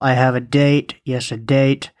I have a date. Yes, a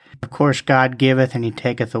date. Of course, God giveth and he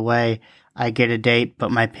taketh away. I get a date,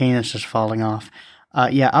 but my penis is falling off.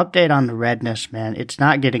 Update on the redness, man. It's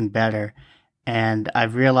not getting better. And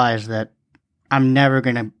I've realized that I'm never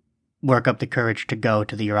going to work up the courage to go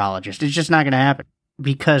to the urologist. It's just not going to happen.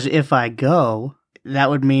 Because if I go, that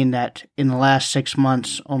would mean that in the last 6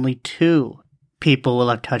 months, only 2 people will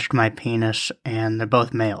have touched my penis, and they're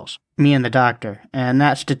both males. Me and the doctor. And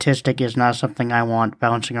that statistic is not something I want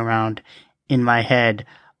bouncing around in my head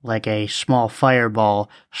like a small fireball,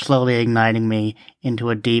 slowly igniting me into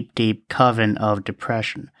a deep, deep coven of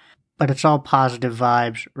depression. But it's all positive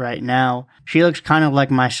vibes right now. She looks kind of like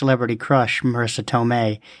my celebrity crush, Marissa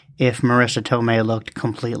Tomei, if Marissa Tomei looked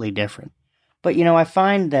completely different. But, I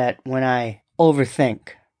find that when I overthink,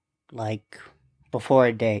 like before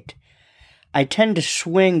a date, I tend to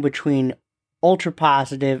swing between ultra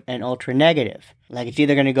positive and ultra negative. Like it's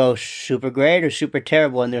either going to go super great or super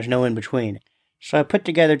terrible, and there's no in between. So I put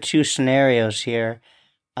together 2 scenarios here,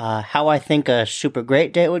 how I think a super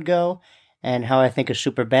great date would go and how I think a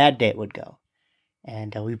super bad date would go.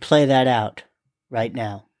 And we play that out right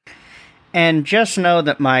now. And just know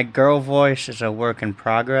that my girl voice is a work in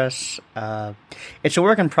progress. It's a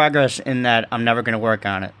work in progress in that I'm never going to work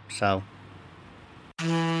on it, so...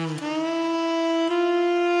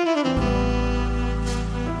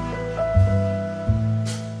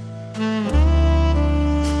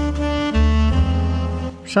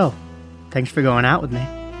 So, thanks for going out with me.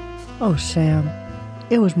 Oh, Sam,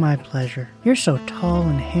 it was my pleasure. You're so tall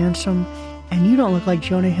and handsome, and you don't look like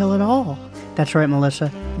Jonah Hill at all. That's right, Melissa.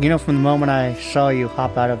 From the moment I saw you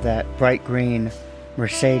hop out of that bright green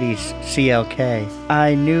Mercedes CLK,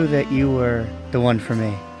 I knew that you were the one for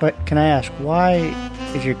me. But can I ask, why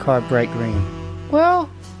is your car bright green? Well,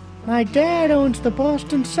 my dad owns the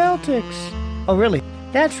Boston Celtics. Oh, really?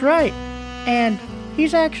 That's right. And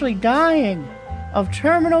he's actually dying of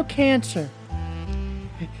terminal cancer.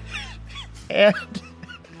 and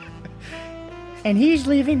he's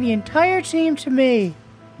leaving the entire team to me.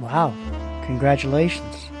 Wow,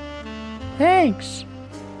 congratulations. Thanks.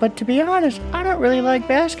 But to be honest, I don't really like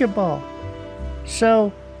basketball.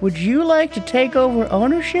 So, would you like to take over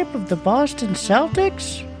ownership of the Boston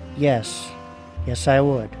Celtics? Yes. Yes, I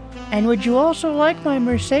would. And would you also like my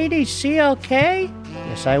Mercedes CLK?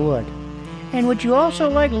 Yes, I would. And would you also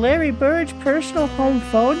like Larry Bird's personal home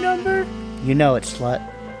phone number? You know it, slut.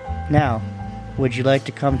 Now, would you like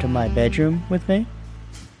to come to my bedroom with me?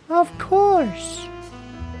 Of course.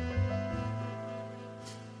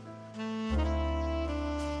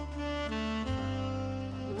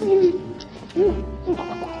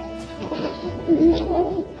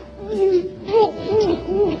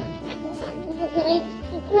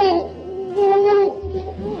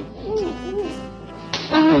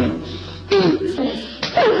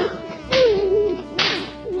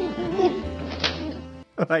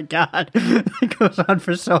 Oh my god, it goes on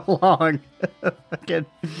for so long. The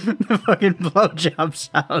fucking blowjob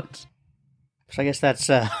sounds. So I guess that's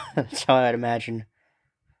how I'd imagine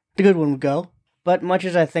the good one would go. But much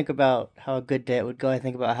as I think about how a good date would go, I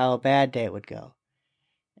think about how a bad date would go.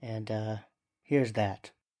 And here's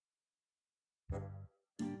that.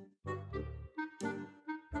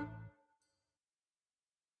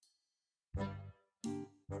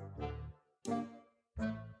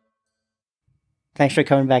 Thanks for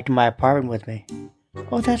coming back to my apartment with me.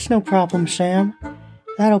 Oh, that's no problem, Sam.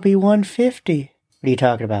 That'll be $150. What are you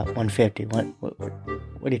talking about? $150? What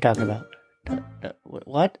are you talking about?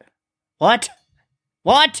 What? What?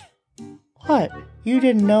 What? What? You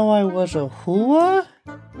didn't know I was a hooah?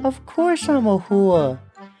 Of course I'm a hooah.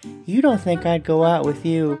 You don't think I'd go out with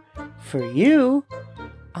you for you?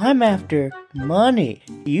 I'm after money.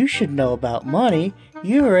 You should know about money.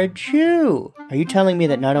 You're a Jew. Are you telling me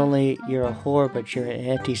that not only you're a whore, but you're an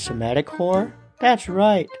anti-Semitic whore? That's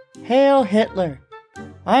right. Hail Hitler.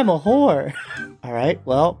 I'm a whore. All right,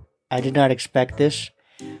 well, I did not expect this.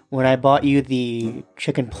 When I bought you the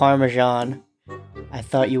chicken parmesan, I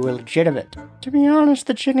thought you were legitimate. To be honest,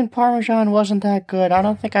 the chicken parmesan wasn't that good. I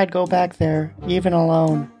don't think I'd go back there, even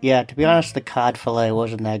alone. Yeah, to be honest, the cod fillet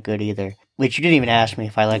wasn't that good either. Which you didn't even ask me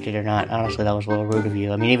if I liked it or not. Honestly, that was a little rude of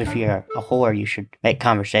you. I mean, even if you're a whore, you should make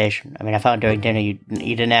conversation. I mean, I found during dinner you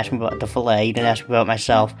didn't ask me about the fillet. You didn't ask me about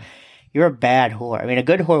myself. You're a bad whore. I mean, a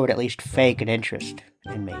good whore would at least fake an interest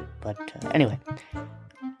in me. But anyway,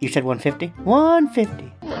 you said $150?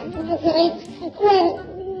 $150.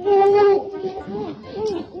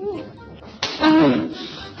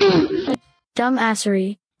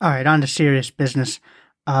 Dumbassery. All right, on to serious business.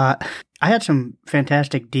 I had some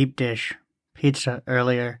fantastic deep dish pizza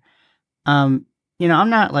earlier. I'm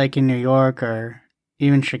not like in New York or,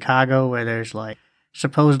 even Chicago, where there's like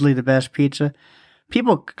supposedly the best pizza.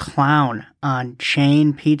 People clown on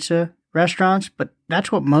chain pizza restaurants, but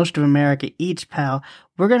that's what most of America eats, pal.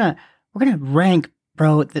 We're gonna rank,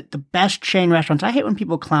 bro, the best chain restaurants. I hate when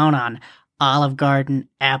people clown on Olive Garden,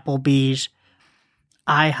 Applebee's,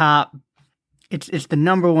 IHOP. It's the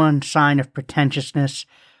number one sign of pretentiousness,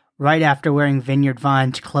 right after wearing Vineyard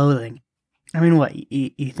Vines clothing. I mean, what,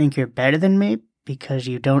 you think you're better than me because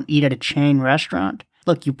you don't eat at a chain restaurant?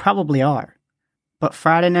 Look, you probably are. But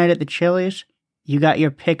Friday night at the Chili's, you got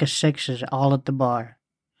your pick of sixes all at the bar.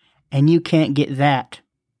 And you can't get that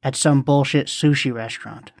at some bullshit sushi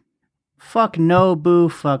restaurant. Fuck Nobu,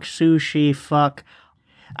 fuck sushi, fuck...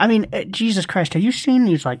 I mean, Jesus Christ, have you seen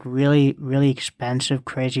these like really, really expensive,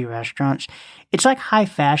 crazy restaurants? It's like high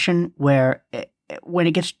fashion where when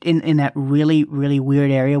it gets in that really, really weird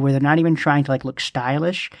area where they're not even trying to like look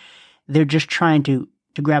stylish, they're just trying to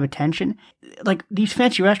grab attention. Like these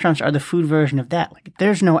fancy restaurants are the food version of that. Like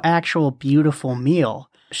there's no actual beautiful meal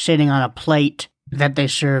sitting on a plate that they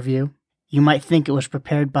serve you. You might think it was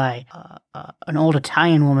prepared by an old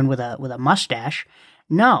Italian woman with a mustache.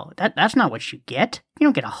 No, that's not what you get. You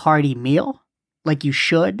don't get a hearty meal like you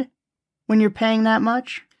should when you're paying that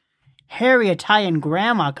much. Hairy Italian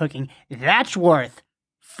grandma cooking, that's worth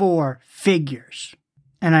 4 figures.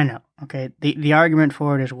 And I know, okay, the argument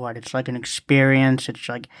for it is what? It's like an experience. It's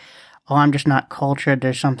like, oh, I'm just not cultured.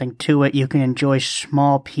 There's something to it. You can enjoy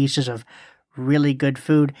small pieces of really good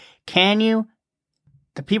food. Can you?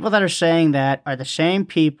 The people that are saying that are the same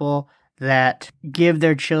people that give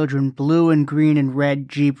their children blue and green and red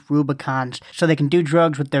Jeep Rubicons so they can do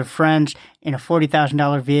drugs with their friends in a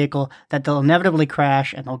 $40,000 vehicle that they'll inevitably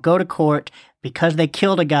crash, and they'll go to court because they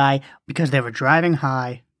killed a guy because they were driving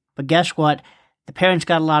high. But guess what? The parents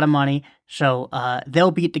got a lot of money, so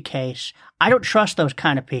they'll beat the case. I don't trust those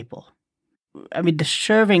kind of people. I mean, the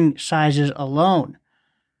serving sizes alone,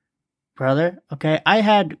 brother, okay? I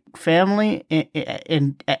had family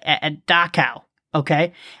at Dachau.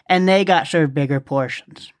 Okay, and they got served bigger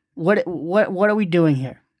portions. What are we doing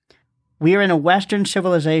here? We are in a Western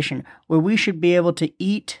civilization where we should be able to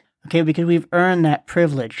eat, okay, because we've earned that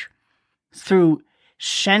privilege through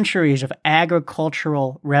centuries of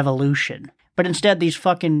agricultural revolution. But instead, these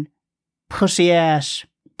fucking pussy-ass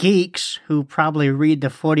geeks who probably read the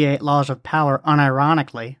 48 Laws of Power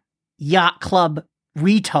unironically, yacht club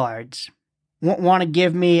retards, want to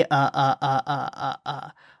give me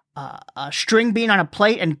a string bean on a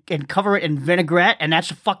plate and cover it in vinaigrette, and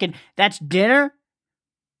that's dinner?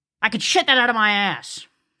 I could shit that out of my ass.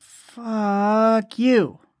 Fuck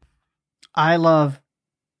you. I love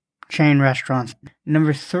chain restaurants.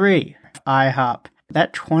 Number 3, IHOP.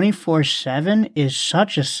 That 24/7 is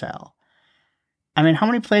such a sell. I mean, how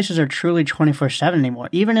many places are truly 24/7 anymore?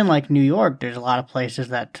 Even in like New York, there's a lot of places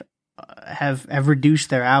that have reduced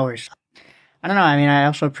their hours. I don't know. I mean, I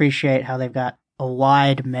also appreciate how they've got a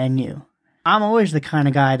wide menu. I'm always the kind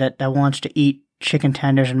of guy that wants to eat chicken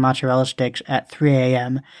tenders and mozzarella sticks at 3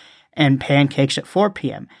 a.m. and pancakes at 4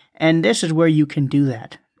 p.m. And this is where you can do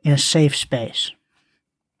that in a safe space.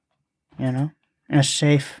 You know? In a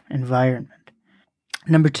safe environment.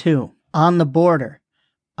 Number 2, on the border,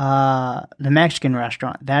 the Mexican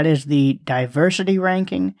restaurant. That is the diversity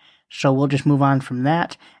ranking, so we'll just move on from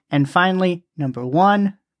that. And finally, number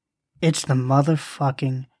 1, it's the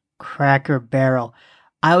motherfucking Cracker Barrel.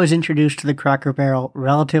 I was introduced to the Cracker Barrel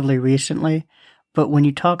relatively recently, but when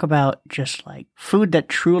you talk about just like food that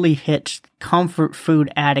truly hits comfort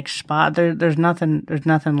food addict spot, there's nothing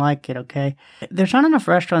like it, okay? There's not enough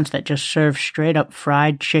restaurants that just serve straight up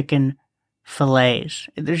fried chicken fillets.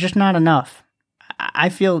 There's just not enough. I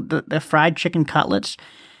feel the fried chicken cutlets,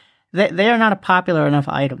 they are not a popular enough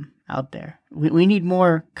item out there. We need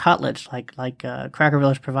more cutlets like Cracker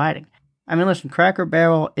Barrel is providing. I mean, listen, Cracker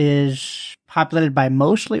Barrel is populated by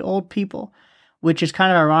mostly old people, which is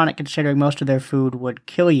kind of ironic considering most of their food would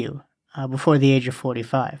kill you before the age of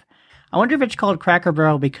 45. I wonder if it's called Cracker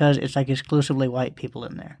Barrel because it's like exclusively white people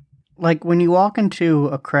in there. Like when you walk into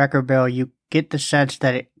a Cracker Barrel, you get the sense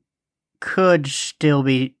that it could still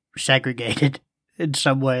be segregated in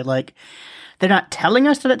some way. Like they're not telling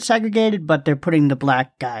us that it's segregated, but they're putting the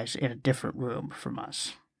black guys in a different room from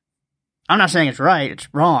us. I'm not saying it's right,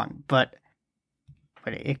 it's wrong, but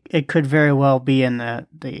it could very well be in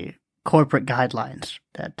the corporate guidelines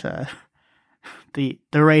that the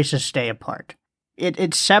races stay apart.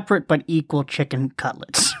 It's separate but equal chicken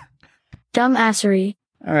cutlets. Dumbassery.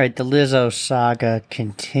 All right, the Lizzo saga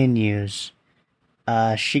continues.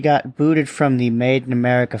 She got booted from the Made in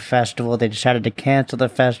America festival. They decided to cancel the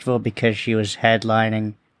festival because she was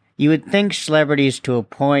headlining. You would think celebrities to a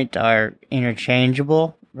point are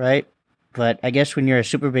interchangeable, right? But I guess when you're a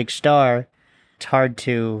super big star, it's hard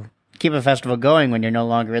to keep a festival going when you're no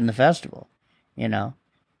longer in the festival, you know?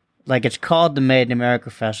 Like, it's called the Made in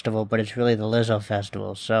America Festival, but it's really the Lizzo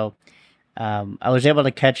Festival. So I was able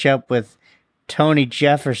to catch up with Tony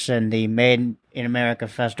Jefferson, the Made in America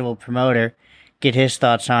Festival promoter, get his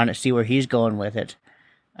thoughts on it, see where he's going with it.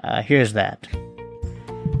 Here's that.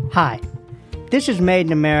 Hi, this is Made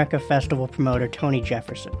in America Festival promoter Tony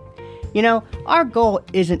Jefferson. You know, our goal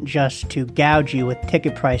isn't just to gouge you with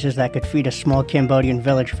ticket prices that could feed a small Cambodian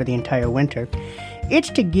village for the entire winter. It's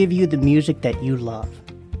to give you the music that you love.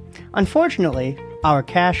 Unfortunately, our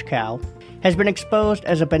cash cow has been exposed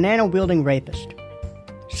as a banana-wielding rapist.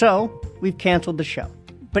 So, we've canceled the show.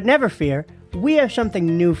 But never fear, we have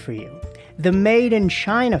something new for you. The Made in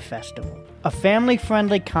China Festival, a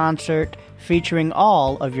family-friendly concert featuring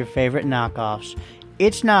all of your favorite knockoffs.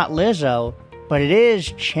 It's not Lizzo, but it is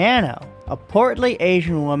Chano, a portly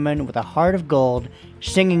Asian woman with a heart of gold,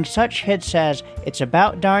 singing such hits as It's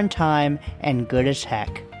About Darn Time and Good as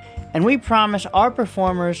Heck. And we promise our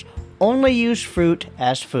performers only use fruit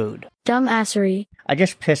as food. Dumbassery. I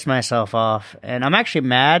just pissed myself off, and I'm actually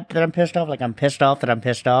mad that I'm pissed off. Like, I'm pissed off that I'm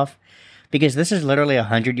pissed off, because this is literally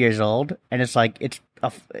 100 years old, and it's like, it's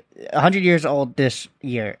 100 years old this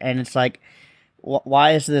year, and it's like,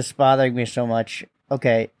 why is this bothering me so much?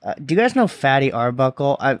 Okay, do you guys know Fatty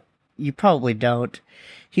Arbuckle? You probably don't.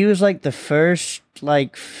 He was like the first,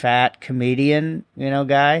 like, fat comedian,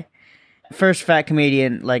 guy. First fat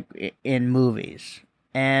comedian, like, in movies.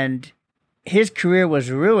 And his career was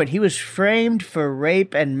ruined. He was framed for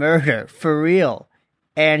rape and murder, for real.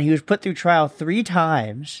 And he was put through trial 3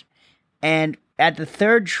 times. And at the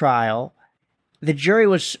 3rd trial, the jury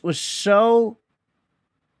was so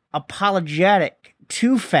apologetic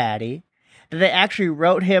to Fatty that they actually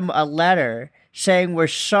wrote him a letter saying, we're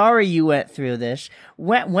sorry you went through this.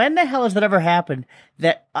 When the hell has that ever happened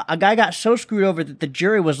that a guy got so screwed over that the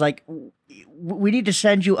jury was like, we need to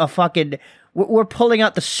send you a fucking... We're pulling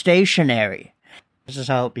out the stationery. This is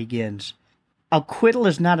how it begins. Acquittal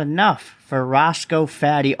is not enough for Roscoe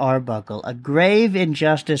Fatty Arbuckle. A grave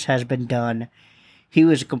injustice has been done. He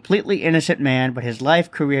was a completely innocent man, but his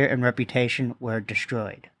life, career, and reputation were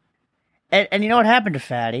destroyed. And you know what happened to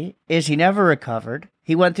Fatty? Is he never recovered.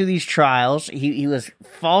 He went through these trials. He was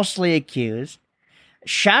falsely accused.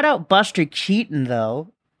 Shout out Buster Keaton, though,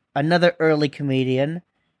 another early comedian.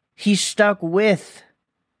 He stuck with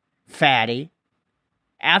Fatty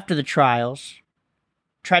after the trials,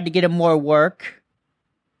 tried to get him more work.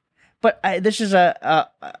 But this is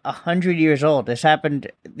 100 years old. This happened,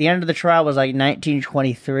 the end of the trial was like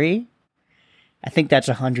 1923. I think that's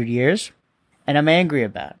 100 years. And I'm angry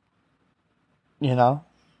about it.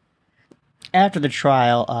 After the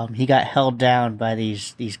trial, he got held down by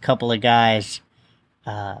these couple of guys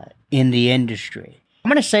in the industry. I'm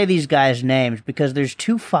going to say these guys' names because there's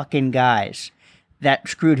 2 fucking guys that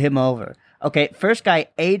screwed him over. Okay, first guy,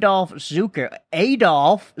 Adolf Zucker.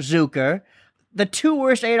 Adolf Zucker, the 2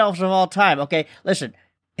 worst Adolfs of all time. Okay, listen,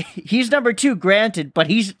 he's number 2, granted, but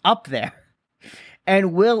he's up there.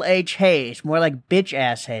 And Will H. Hayes, more like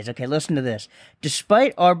bitch-ass Hayes. Okay, listen to this.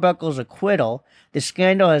 Despite Arbuckle's acquittal, the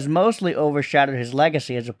scandal has mostly overshadowed his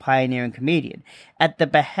legacy as a pioneering comedian. At the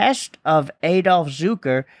behest of Adolf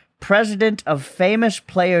Zucker, president of Famous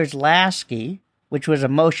Players Lasky, which was a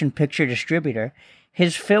motion picture distributor,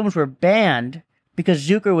 his films were banned because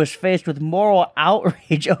Zucker was faced with moral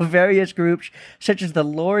outrage of various groups such as the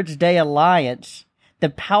Lord's Day Alliance, the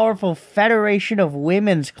powerful Federation of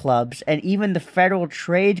Women's Clubs, and even the Federal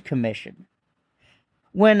Trade Commission.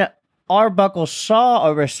 When Arbuckle saw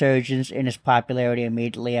a resurgence in his popularity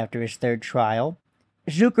immediately after his 3rd trial,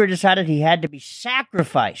 Zucker decided he had to be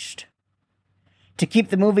sacrificed to keep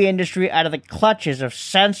the movie industry out of the clutches of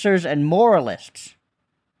censors and moralists.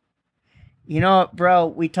 You know, bro,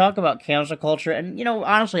 we talk about cancel culture, and,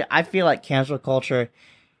 honestly, I feel like cancel culture,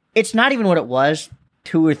 it's not even what it was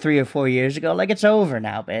 2 or 3 or 4 years ago. Like, it's over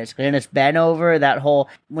now, basically, and it's been over. That whole,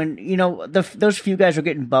 when, those few guys were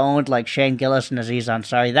getting boned, like Shane Gillis and Aziz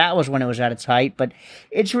Ansari, that was when it was at its height, but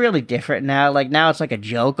it's really different now. Like, now it's like a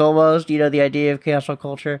joke almost, the idea of cancel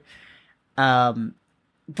culture.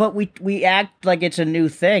 But we act like it's a new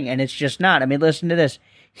thing, and it's just not. I mean, listen to this.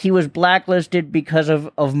 He was blacklisted because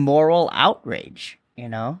of moral outrage,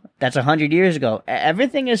 That's 100 years ago.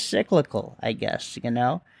 Everything is cyclical, I guess,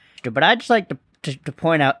 But I'd just like to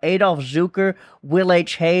point out Adolf Zucker, Will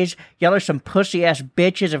H. Hayes, y'all are some pussy-ass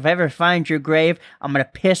bitches. If I ever find your grave, I'm going to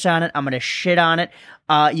piss on it. I'm going to shit on it.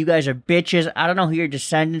 You guys are bitches. I don't know who your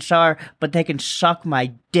descendants are, but they can suck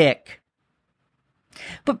my dick.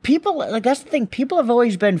 But people, like, that's the thing. People have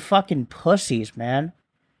always been fucking pussies, man.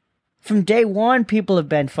 From day one, people have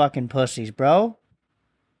been fucking pussies, bro.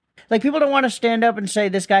 Like, people don't want to stand up and say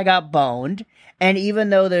this guy got boned, and even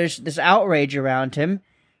though there's this outrage around him,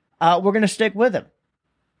 we're gonna stick with him.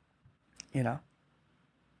 You know?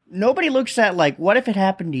 Nobody looks at, like, what if it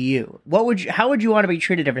happened to you? How would you want to be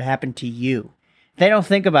treated if it happened to you? They don't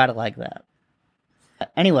think about it like that.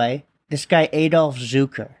 Anyway, this guy Adolf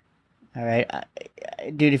Zucker, all right?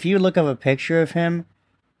 Dude, if you look up a picture of him,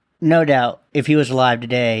 no doubt, if he was alive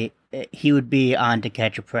today, he would be on To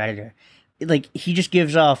Catch a Predator. Like, he just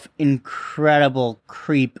gives off incredible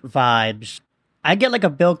creep vibes. I get, like, a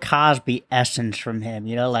Bill Cosby essence from him,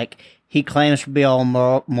 you know? Like, he claims to be all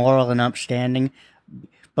moral and upstanding,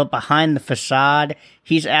 but behind the facade,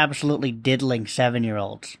 he's absolutely diddling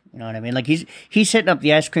 7-year-olds. You know what I mean? Like, he's hitting up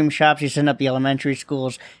the ice cream shops, he's hitting up the elementary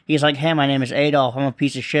schools. He's like, hey, my name is Adolf, I'm a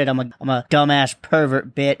piece of shit, I'm a dumbass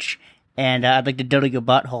pervert bitch, and I'd like to diddle your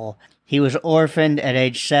butthole. He was orphaned at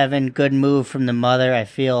age 7, good move from the mother. I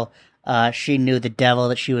feel she knew the devil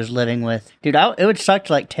that she was living with. Dude, it would suck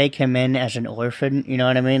to, like, take him in as an orphan, you know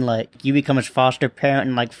what I mean? Like, you become his foster parent,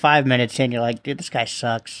 and, like, 5 minutes in, you're like, dude, this guy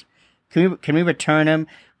sucks. Can we return him?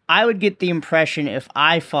 I would get the impression if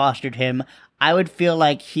I fostered him, I would feel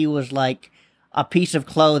like he was like a piece of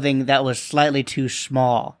clothing that was slightly too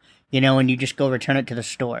small, you know, and you just go return it to the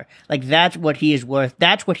store. Like, that's what he is worth.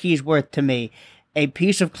 That's what he's worth to me. A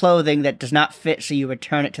piece of clothing that does not fit, so you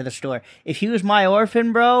return it to the store. If he was my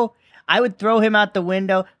orphan, bro, I would throw him out the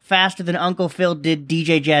window faster than Uncle Phil did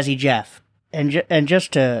DJ Jazzy Jeff. And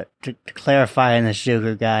just to clarify on this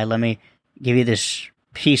Zucker guy, let me give you this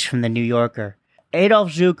piece from the New Yorker.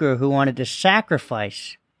 Adolf Zucker, who wanted to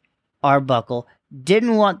sacrifice Arbuckle,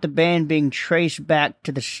 didn't want the band being traced back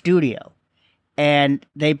to the studio. And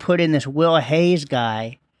they put in this Will Hayes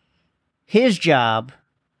guy. His job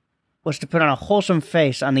was to put on a wholesome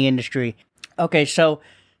face on the industry. Okay, so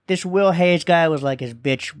this Will Hayes guy was like his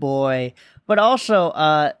bitch boy. But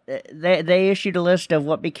also, they issued a list of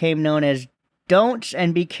what became known as don'ts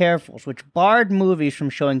and be carefuls, which barred movies from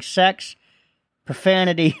showing sex,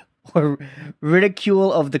 profanity, or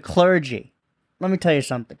ridicule of the clergy. Let me tell you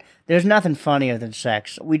something. There's nothing funnier than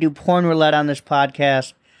sex. We do porn roulette on this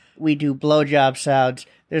podcast. We do blowjob sounds.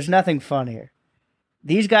 There's nothing funnier.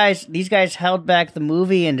 These guys held back the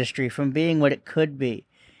movie industry from being what it could be.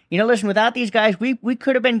 You know, listen, without these guys, we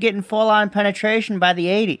could have been getting full-on penetration by the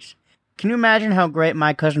 80s. Can you imagine how great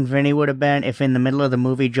My Cousin Vinny would have been if in the middle of the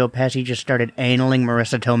movie Joe Pesci just started analing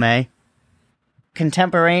Marissa Tomei?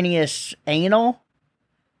 Contemporaneous anal?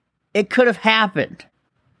 It could have happened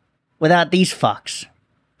without these fucks.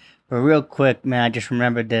 But real quick, man, I just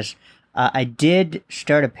remembered this. I did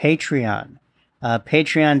start a Patreon.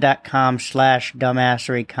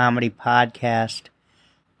 Patreon.com/dumbassery comedy podcast.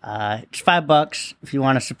 It's $5 if you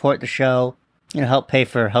want to support the show. You know, help pay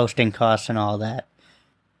for hosting costs and all that.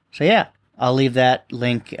 So yeah, I'll leave that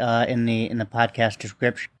link in the podcast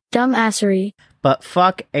description. Dumbassery. But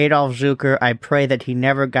fuck Adolf Zucker. I pray that he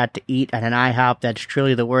never got to eat at an IHOP. That's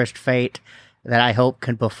truly the worst fate that I hope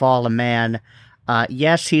can befall a man.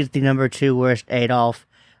 Yes, he's the number 2 worst Adolf,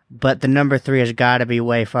 but the number 3 has got to be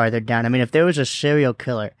way farther down. I mean, if there was a serial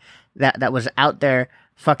killer that was out there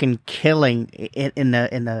fucking killing in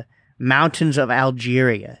the mountains of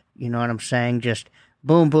Algeria, you know what I'm saying? Just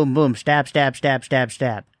boom, boom, boom, stab, stab, stab, stab,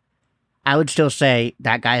 stab. I would still say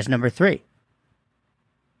that guy is number 3.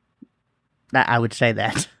 I would say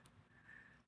that.